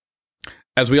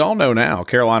As we all know now,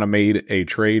 Carolina made a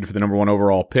trade for the number 1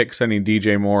 overall pick, sending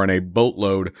DJ Moore and a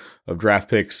boatload of draft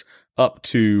picks up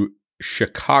to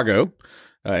Chicago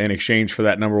in exchange for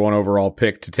that number 1 overall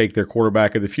pick to take their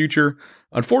quarterback of the future.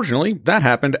 Unfortunately, that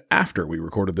happened after we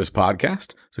recorded this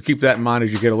podcast, so keep that in mind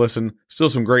as you get a listen. Still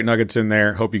some great nuggets in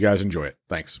there. Hope you guys enjoy it.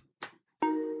 Thanks.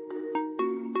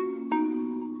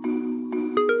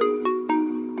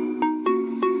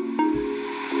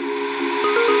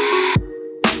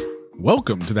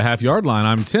 Welcome to the Half Yard Line.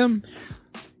 I'm Tim.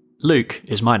 Luke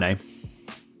is my name.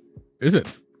 Is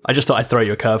it? I just thought I'd throw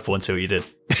you a curveball and see what you did.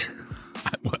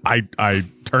 I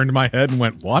turned my head and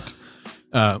went, what?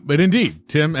 But indeed,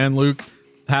 Tim and Luke,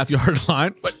 Half Yard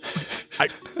Line. But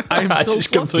I'm so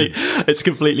flustered. It's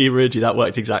completely original. That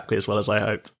worked exactly as well as I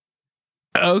hoped.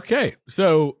 Okay,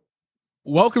 so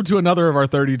welcome to another of our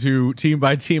 32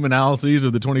 team-by-team analyses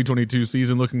of the 2022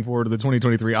 season. Looking forward to the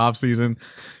 2023 offseason,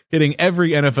 hitting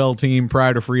every NFL team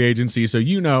prior to free agency, so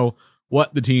you know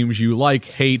what the teams you like,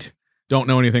 hate, don't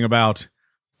know anything about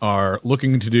are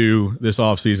looking to do this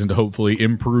offseason to hopefully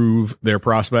improve their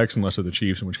prospects, unless they're the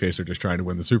Chiefs, in which case they're just trying to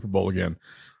win the Super Bowl again.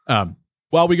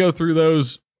 While we go through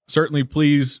those, certainly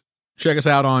please check us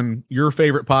out on your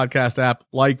favorite podcast app.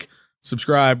 Like,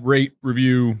 subscribe, rate,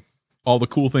 review, all the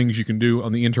cool things you can do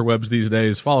on the interwebs these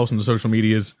days. Follow us on the social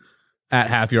medias at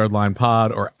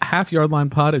halfyardlinepod or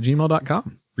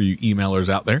halfyardlinepod@gmail.com for you emailers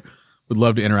out there. Would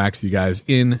love to interact with you guys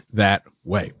in that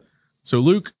way. So,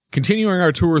 Luke, continuing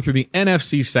our tour through the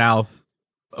NFC South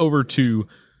over to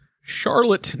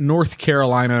Charlotte, North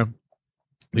Carolina,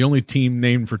 the only team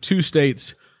named for 2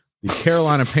 states, the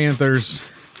Carolina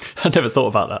Panthers. I never thought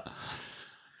about that.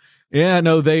 Yeah,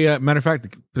 no, they, matter of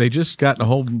fact, they just got a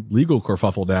whole legal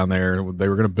kerfuffle down there. They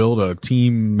were going to build a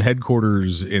team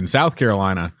headquarters in South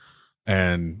Carolina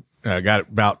and got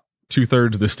about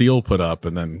 2/3 of the steel put up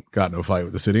and then got in a fight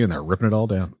with the city and they're ripping it all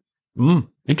down.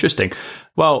 Interesting.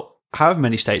 Well, however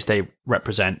many states they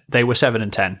represent, they were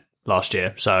 7-10 last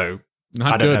year. So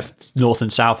I don't know if North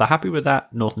and South are happy with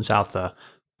that. North and South are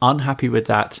unhappy with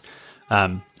that.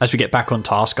 As we get back on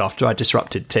task after I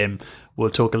disrupted Tim, we'll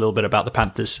talk a little bit about the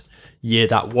Panthers' year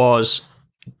that was.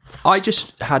 I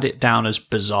just had it down as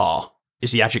bizarre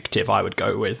is the adjective I would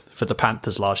go with for the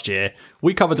Panthers last year.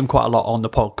 We covered them quite a lot on the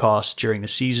podcast during the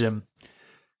season.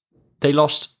 They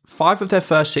lost 5 of their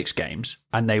first 6 games,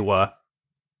 and they were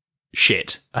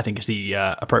shit, I think is the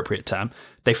appropriate term.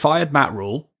 They fired Matt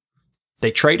Rule.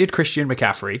 They traded Christian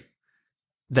McCaffrey.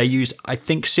 They used, I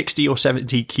think, 60 or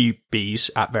 70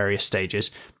 QBs at various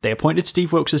stages. They appointed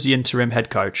Steve Wilkes as the interim head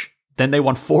coach. Then they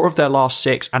won 4 of their last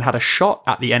 6 and had a shot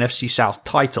at the NFC South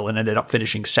title and ended up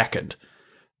finishing second.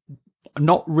 I'm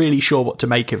not really sure what to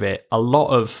make of it. A lot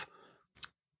of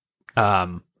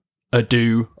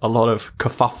ado, a lot of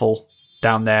kerfuffle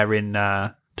down there in,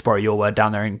 to borrow your word,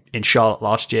 down there in Charlotte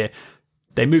last year.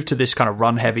 They moved to this kind of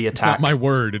run-heavy attack. It's not my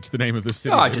word. It's the name of the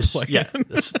city. No,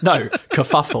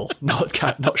 kerfuffle,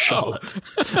 not Charlotte.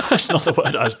 That's not the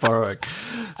word I was borrowing.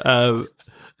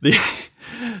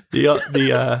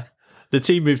 The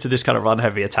team moved to this kind of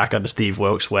run-heavy attack under Steve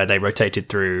Wilkes, where they rotated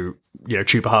through,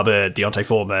 Chuba Hubbard, Deontay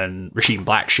Foreman, Rasheem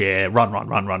Blackshear,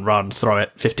 run, throw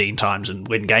it 15 times and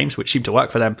win games, which seemed to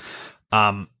work for them.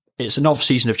 It's an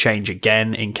off-season of change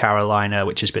again in Carolina,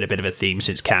 which has been a bit of a theme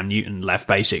since Cam Newton left,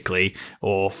 basically,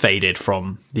 or faded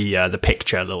from the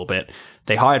picture a little bit.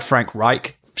 They hired Frank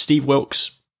Reich. Steve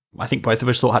Wilkes, I think both of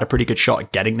us thought had a pretty good shot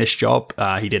at getting this job.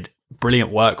 He did brilliant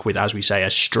work with, as we say, a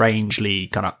strangely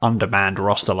kind of undermanned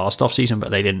roster last offseason,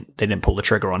 but they didn't pull the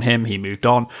trigger on him. He moved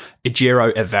on.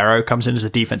 Ejiro Evero comes in as the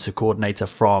defensive coordinator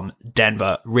from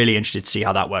Denver. Really interested to see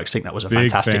how that works. I think that was a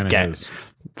fantastic get.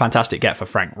 Fantastic get for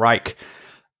Frank Reich.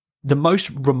 The most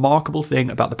remarkable thing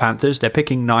about the Panthers, they're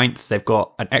picking 9th. They've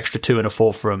got an extra 2 and a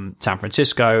 4 from San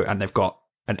Francisco, and they've got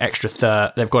an extra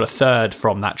third. They've got a third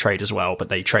from that trade as well, but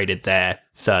they traded their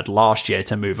third last year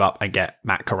to move up and get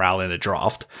Matt Corral in a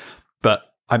draft.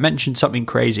 But I mentioned something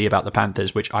crazy about the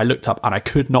Panthers, which I looked up and I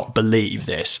could not believe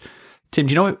this. Tim,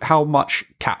 do you know how much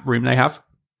cap room they have?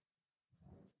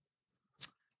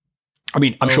 I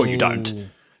mean, I'm sure you don't.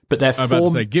 But they're I'm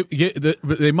about to say,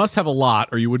 they must have a lot,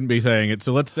 or you wouldn't be saying it.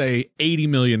 So let's say $80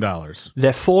 million.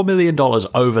 They're $4 million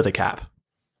over the cap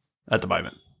at the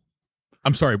moment.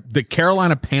 I'm sorry, the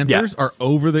Carolina Panthers are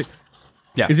over the...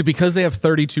 Yeah. Is it because they have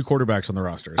 32 quarterbacks on the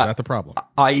roster? Is that the problem?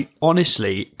 I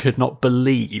honestly could not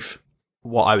believe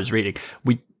what I was reading.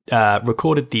 We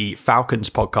recorded the Falcons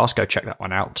podcast. Go check that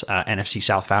one out. NFC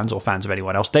South fans or fans of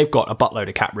anyone else. They've got a buttload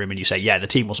of cap room, and you say, yeah, the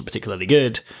team wasn't particularly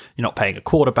good. You're not paying a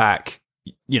quarterback.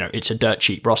 It's a dirt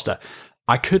cheap roster.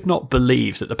 I could not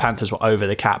believe that the Panthers were over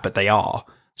the cap, but they are.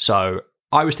 So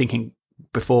I was thinking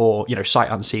before,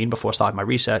 sight unseen, before starting my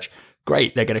research.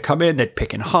 Great, they're going to come in, they're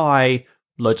picking high,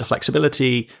 loads of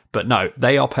flexibility, but no,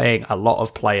 they are paying a lot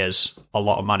of players a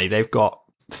lot of money. They've got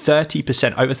over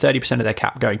 30% of their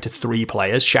cap going to 3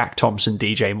 players: Shaq Thompson,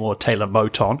 DJ Moore, Taylor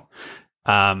Moton.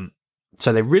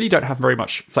 So they really don't have very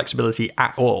much flexibility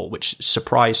at all, which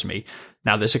surprised me.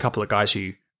 Now, there's a couple of guys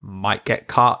who might get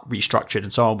cut, restructured,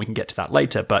 and so on. We can get to that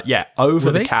later. But yeah,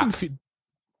 over the cap.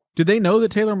 Did they know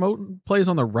that Taylor Moton plays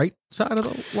on the right side of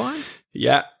the line?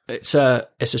 Yeah, it's a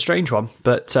strange one.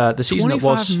 But the season that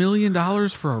was $25 million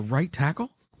for a right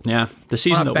tackle. Yeah, the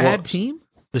season that bad was team.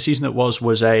 The season that was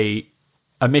a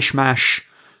mishmash,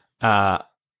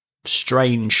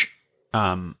 strange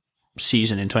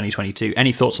season in 2022.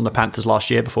 Any thoughts on the Panthers last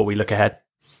year before we look ahead?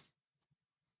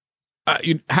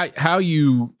 How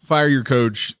you fire your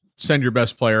coach, send your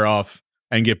best player off,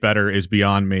 and get better is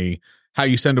beyond me. How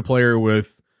you send a player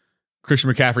with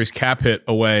Christian McCaffrey's cap hit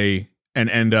away and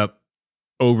end up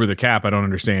over the cap, I don't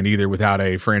understand either, without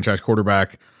a franchise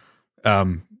quarterback.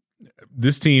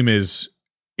 This team is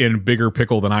in bigger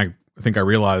pickle than I think I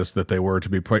realized that they were, to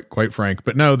be quite frank.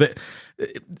 But no,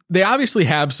 they obviously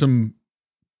have some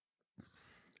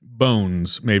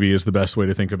bones, maybe is the best way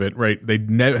to think of it, right? They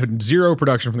had zero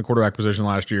production from the quarterback position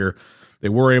last year. They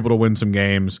were able to win some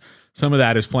games. Some of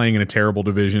that is playing in a terrible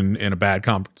division in a bad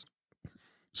conference.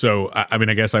 So, I mean,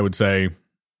 I guess I would say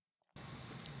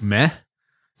meh.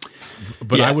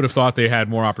 But yeah. I would have thought they had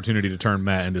more opportunity to turn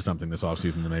meh into something this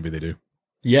offseason than maybe they do.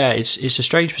 Yeah, it's a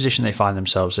strange position they find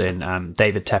themselves in.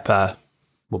 David Tepper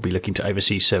will be looking to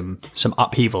oversee some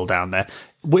upheaval down there.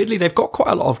 Weirdly, they've got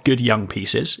quite a lot of good young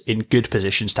pieces in good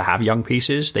positions to have young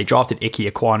pieces. They drafted Ike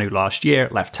Ekwonu last year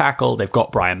at left tackle. They've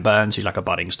got Brian Burns, who's like a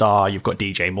budding star. You've got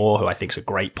DJ Moore, who I think is a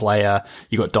great player.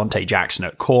 You've got Dante Jackson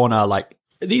at corner. Like,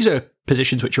 these are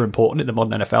positions which are important in the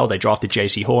modern NFL. They drafted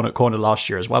JC Horn at corner last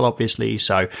year as well, obviously.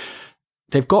 So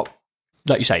they've got,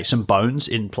 like you say, some bones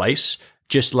in place,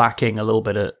 just lacking a little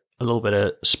bit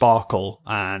of sparkle,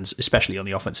 and especially on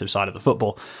the offensive side of the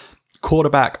football.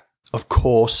 Quarterback, of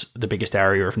course, the biggest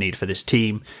area of need for this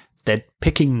team. They're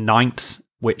picking 9th,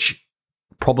 which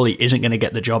probably isn't going to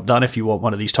get the job done if you want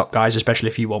one of these top guys, especially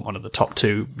if you want one of the top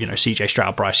 2, CJ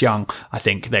Stroud, Bryce Young. I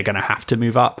think they're going to have to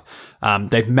move up.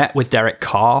 They've met with Derek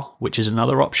Carr, which is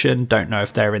another option. Don't know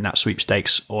if they're in that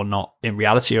sweepstakes or not in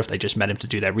reality, or if they just met him to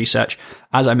do their research.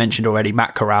 As I mentioned already,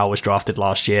 Matt Corral was drafted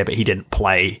last year, but he didn't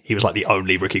play. He was like the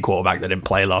only rookie quarterback that didn't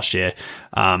play last year.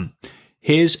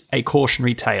 Here's a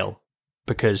cautionary tale,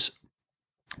 because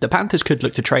the Panthers could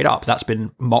look to trade up. That's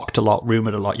been mocked a lot,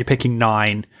 rumored a lot. You're picking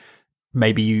 9.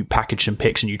 Maybe you package some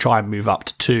picks and you try and move up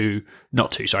to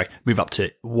move up to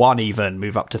 1 even,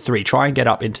 move up to 3. Try and get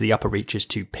up into the upper reaches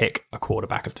to pick a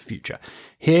quarterback of the future.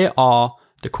 Here are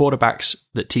the quarterbacks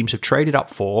that teams have traded up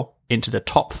for into the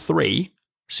top 3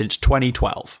 since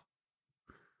 2012.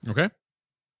 Okay.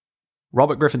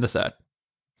 Robert Griffin III,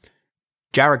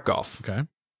 Jared Goff, okay,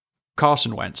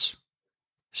 Carson Wentz,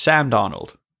 Sam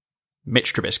Darnold,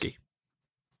 Mitch Trubisky.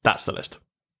 That's the list.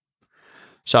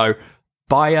 So,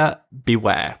 buyer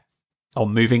beware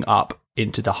on moving up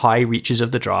into the high reaches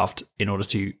of the draft in order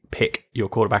to pick your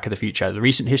quarterback of the future. The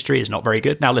recent history is not very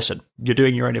good. Now, listen, you're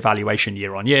doing your own evaluation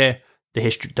year on year.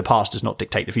 The past does not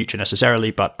dictate the future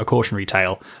necessarily, but a cautionary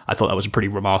tale. I thought that was a pretty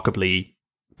remarkably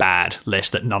bad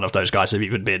list that none of those guys have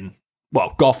even been.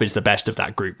 Well, Goff is the best of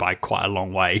that group by quite a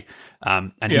long way.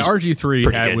 And yeah,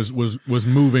 RG3 was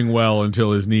moving well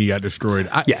until his knee got destroyed.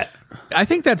 I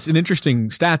think that's an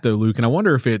interesting stat, though, Luke, and I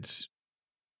wonder if it's,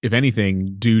 if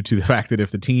anything, due to the fact that if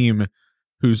the team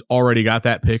who's already got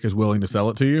that pick is willing to sell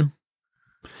it to you,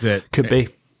 that could be.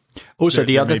 Also,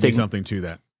 the other thing, something to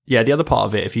that. Yeah, the other part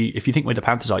of it, if you think where the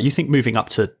Panthers are, you think moving up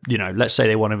to, let's say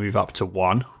they want to move up to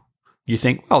 1. You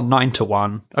think, well, 9 to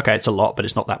 1. Okay, it's a lot, but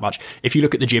it's not that much. If you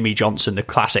look at the Jimmy Johnson, the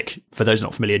classic, for those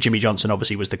not familiar, Jimmy Johnson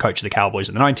obviously was the coach of the Cowboys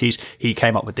in the 90s. He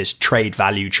came up with this trade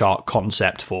value chart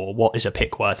concept for what is a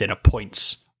pick worth in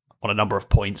on a number of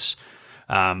points.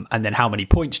 And then how many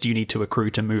points do you need to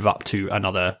accrue to move up to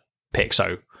another pick?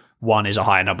 So 1 is a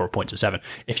higher number of points than 7.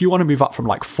 If you want to move up from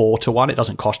like 4 to 1, it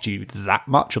doesn't cost you that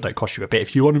much, or it cost you a bit.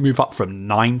 If you want to move up from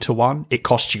 9 to 1, it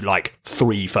costs you like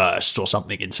 3 firsts or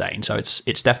something insane. So it's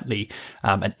definitely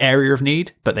an area of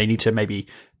need, but they need to maybe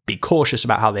be cautious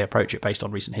about how they approach it based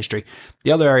on recent history.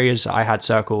 The other areas I had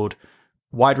circled: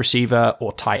 wide receiver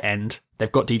or tight end.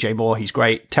 They've got DJ Moore, he's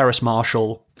great. Terrace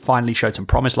Marshall finally showed some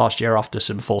promise last year after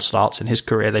some false starts in his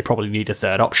career. They probably need a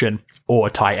third option, or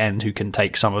a tight end who can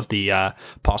take some of the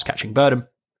pass catching burden.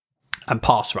 And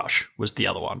pass rush was the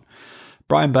other one.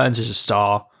 Brian Burns is a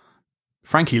star.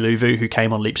 Frankie Louvu, who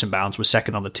came on leaps and bounds, was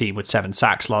second on the team with 7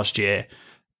 sacks last year.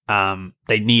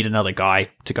 They need another guy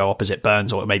to go opposite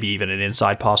Burns, or maybe even an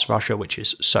inside pass rusher, which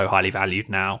is so highly valued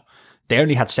now. They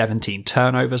only had 17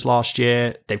 turnovers last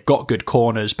year. They've got good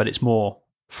corners, but it's more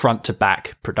front to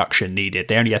back production needed.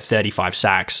 They only had 35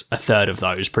 sacks. A third of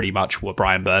those pretty much were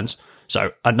Brian Burns.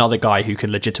 So another guy who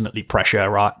can legitimately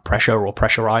pressure or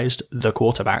pressurized the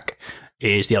quarterback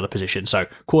is the other position. So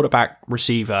quarterback,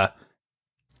 receiver,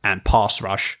 and pass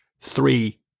rush,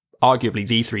 arguably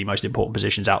the three most important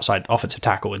positions outside offensive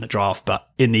tackle in the draft. But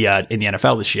in the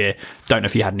NFL this year, don't know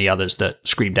if you had any others that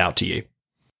screamed out to you.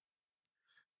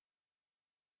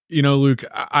 You know, Luke,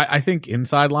 I think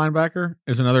inside linebacker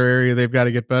is another area they've got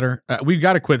to get better. We've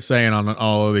got to quit saying on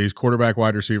all of these quarterback,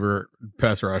 wide receiver,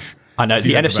 pass rush. I know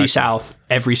the NFC South,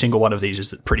 every single one of these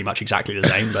is pretty much exactly the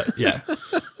same, but yeah.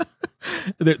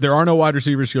 There are no wide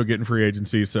receivers you'll get in free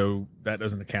agency, so that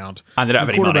doesn't account. And they don't have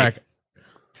any money.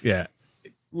 Yeah.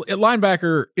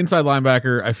 Linebacker, inside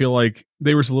linebacker, I feel like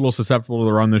they were a little susceptible to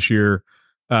the run this year.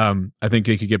 I think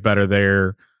they could get better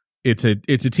there. It's a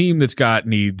team that's got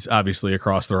needs, obviously,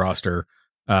 across the roster.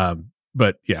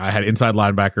 But yeah, I had inside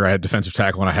linebacker, I had defensive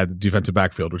tackle, and I had the defensive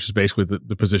backfield, which is basically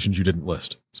the positions you didn't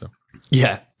list. So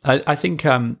yeah, I think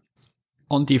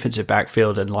on defensive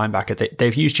backfield and linebacker,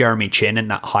 they've used Jeremy Chin in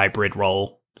that hybrid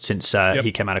role since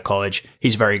he came out of college.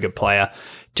 He's a very good player.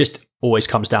 Just always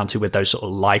comes down to with those sort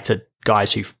of lighter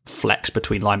guys who flex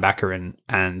between linebacker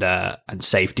and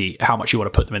safety, how much you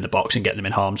want to put them in the box and get them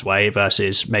in harm's way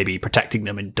versus maybe protecting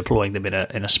them and deploying them in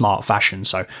a smart fashion.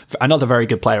 So another very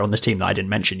good player on this team that I didn't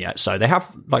mention yet. So they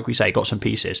have, like we say, got some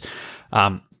pieces.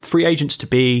 Free agents to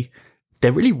be,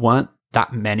 there really weren't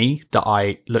that many that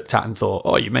I looked at and thought,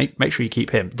 oh, you make sure you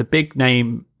keep him. The big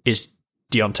name is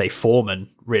Deontay Foreman,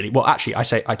 really. Well, actually, I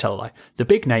tell a lie. The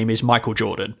big name is Michael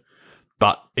Jordan,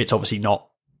 but it's obviously not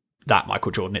that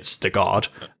Michael Jordan, it's the guard.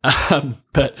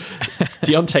 But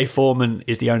Deontay Foreman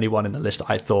is the only one in the list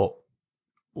that I thought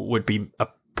would be a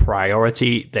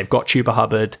priority. They've got Chuba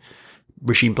Hubbard.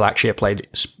 Rasheem Blackshear played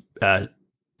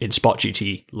in spot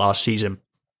duty last season.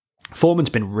 Foreman's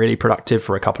been really productive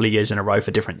for a couple of years in a row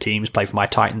for different teams. Played for my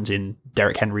Titans in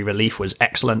Derrick Henry relief, was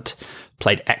excellent.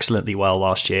 Played excellently well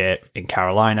last year in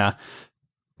Carolina.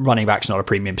 Running back's not a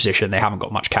premium position. They haven't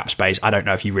got much cap space. I don't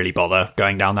know if you really bother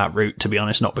going down that route, to be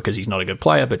honest, not because he's not a good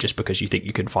player, but just because you think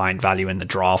you can find value in the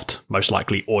draft, most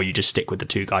likely, or you just stick with the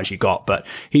two guys you got. But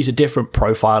he's a different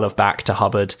profile of back to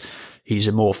Hubbard. He's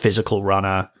a more physical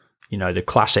runner, you know, the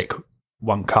classic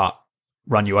one cut,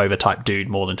 run you over type dude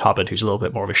more than Hubbard, who's a little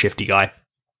bit more of a shifty guy.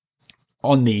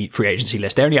 On the free agency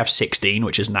list, they only have 16,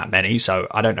 which isn't that many. So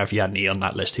I don't know if you had any on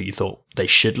that list who you thought they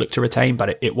should look to retain,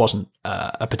 but it wasn't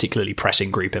a particularly pressing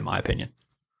group, in my opinion.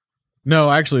 No,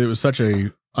 actually, it was such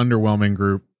a underwhelming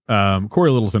group.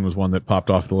 Corey Littleton was one that popped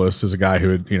off the list as a guy who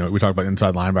had, you know, we talked about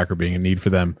inside linebacker being a need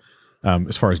for them.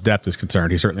 As far as depth is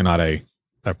concerned, he's certainly not a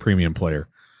premium player.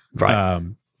 Right.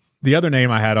 The other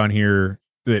name I had on here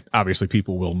that obviously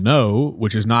people will know,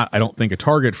 which is not, I don't think, a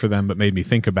target for them, but made me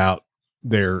think about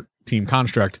their team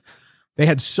construct. They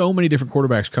had so many different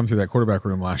quarterbacks come through that quarterback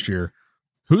room last year.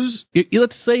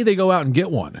 Let's say they go out and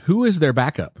get one. Who is their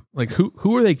backup? Like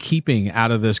who are they keeping out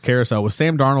of this carousel? With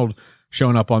Sam Darnold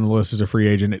showing up on the list as a free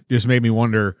agent, it just made me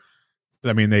wonder.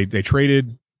 I mean, they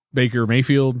traded Baker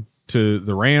Mayfield to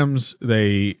the Rams.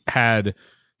 They had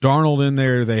Darnold in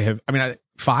there. They have,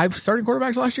 5 starting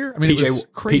quarterbacks last year. I mean, it was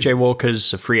crazy. PJ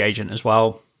Walker's a free agent as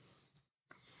well.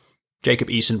 Jacob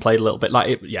Eason played a little bit.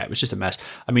 It was just a mess.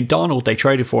 I mean, Darnold, they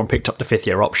traded for and picked up the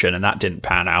 5th-year option, and that didn't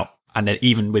pan out. And then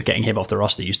even with getting him off the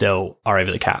roster, you still are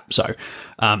over the cap. So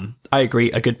I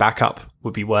agree, a good backup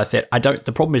would be worth it.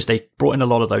 The problem is they brought in a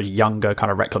lot of those younger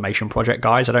kind of reclamation project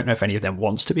guys. I don't know if any of them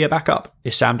wants to be a backup.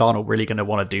 Is Sam Darnold really going to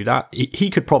want to do that? He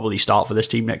could probably start for this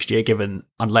team next year,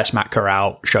 unless Matt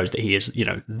Corral shows that he is, you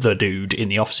know, the dude in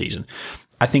the offseason.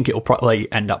 I think it will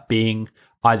probably end up being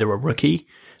either a rookie,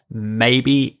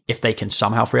 maybe if they can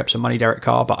somehow free up some money, Derek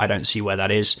Carr, but I don't see where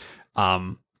that is.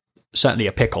 Certainly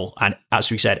a pickle. And as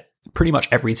we said, pretty much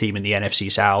every team in the NFC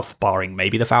South, barring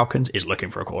maybe the Falcons, is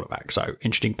looking for a quarterback. So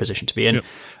interesting position to be in. Yep.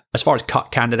 As far as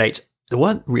cut candidates, there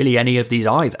weren't really any of these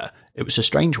either. It was a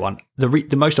strange one.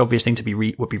 The most obvious thing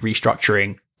to would be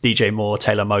restructuring DJ Moore,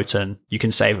 Taylor Moton. You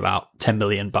can save about $10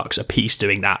 million a piece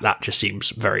doing that. That just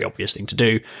seems very obvious thing to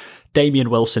do.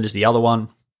 Damian Wilson is the other one.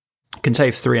 Can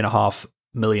save $3.5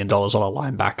 million on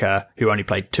a linebacker who only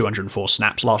played 204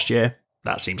 snaps last year.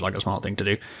 That seems like a smart thing to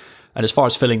do. And as far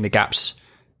as filling the gaps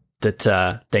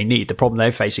that they need, the problem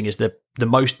they're facing is the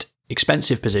most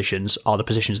expensive positions are the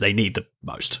positions they need the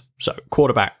most. So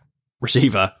quarterback,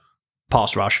 receiver,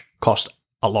 pass rush cost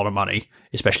a lot of money,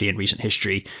 especially in recent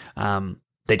history.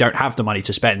 they don't have the money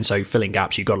to spend. So filling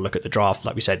gaps, you've got to look at the draft.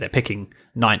 Like we said, they're picking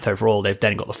 9th overall. They've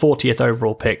then got the 40th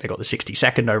overall pick. They've got the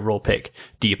 62nd overall pick.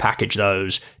 Do you package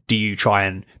those? Do you try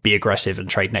and be aggressive and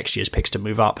trade next year's picks to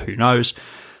move up? Who knows?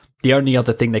 The only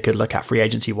other thing they could look at free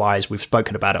agency wise, we've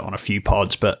spoken about it on a few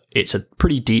pods, but it's a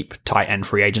pretty deep, tight end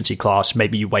free agency class.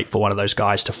 Maybe you wait for one of those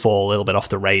guys to fall a little bit off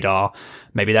the radar.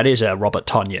 Maybe that is a Robert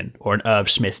Tonyan or an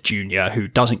Irv Smith Jr. who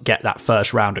doesn't get that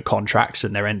first round of contracts,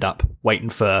 and they end up waiting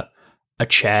for a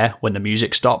chair when the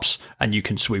music stops, and you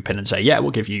can swoop in and say, yeah,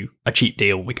 we'll give you a cheap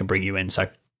deal. We can bring you in. So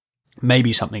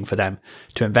maybe something for them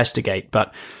to investigate.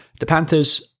 But the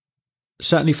Panthers,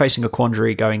 certainly facing a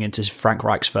quandary going into Frank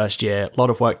Reich's first year. A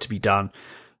lot of work to be done.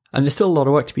 And there's still a lot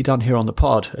of work to be done here on the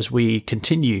pod as we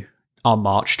continue our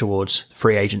march towards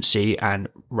free agency and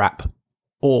wrap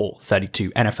all 32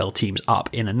 NFL teams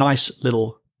up in a nice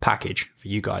little package for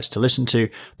you guys to listen to.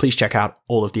 Please check out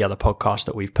all of the other podcasts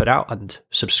that we've put out and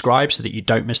subscribe so that you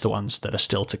don't miss the ones that are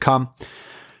still to come.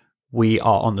 We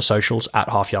are on the socials at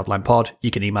halfyardlinepod.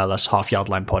 You can email us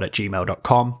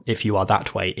halfyardlinepod@gmail.com if you are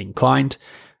that way inclined.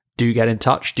 Do get in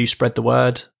touch, do spread the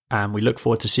word, and we look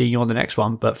forward to seeing you on the next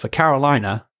one. But for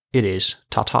Carolina, it is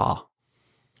ta-ta.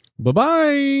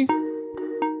 Bye-bye.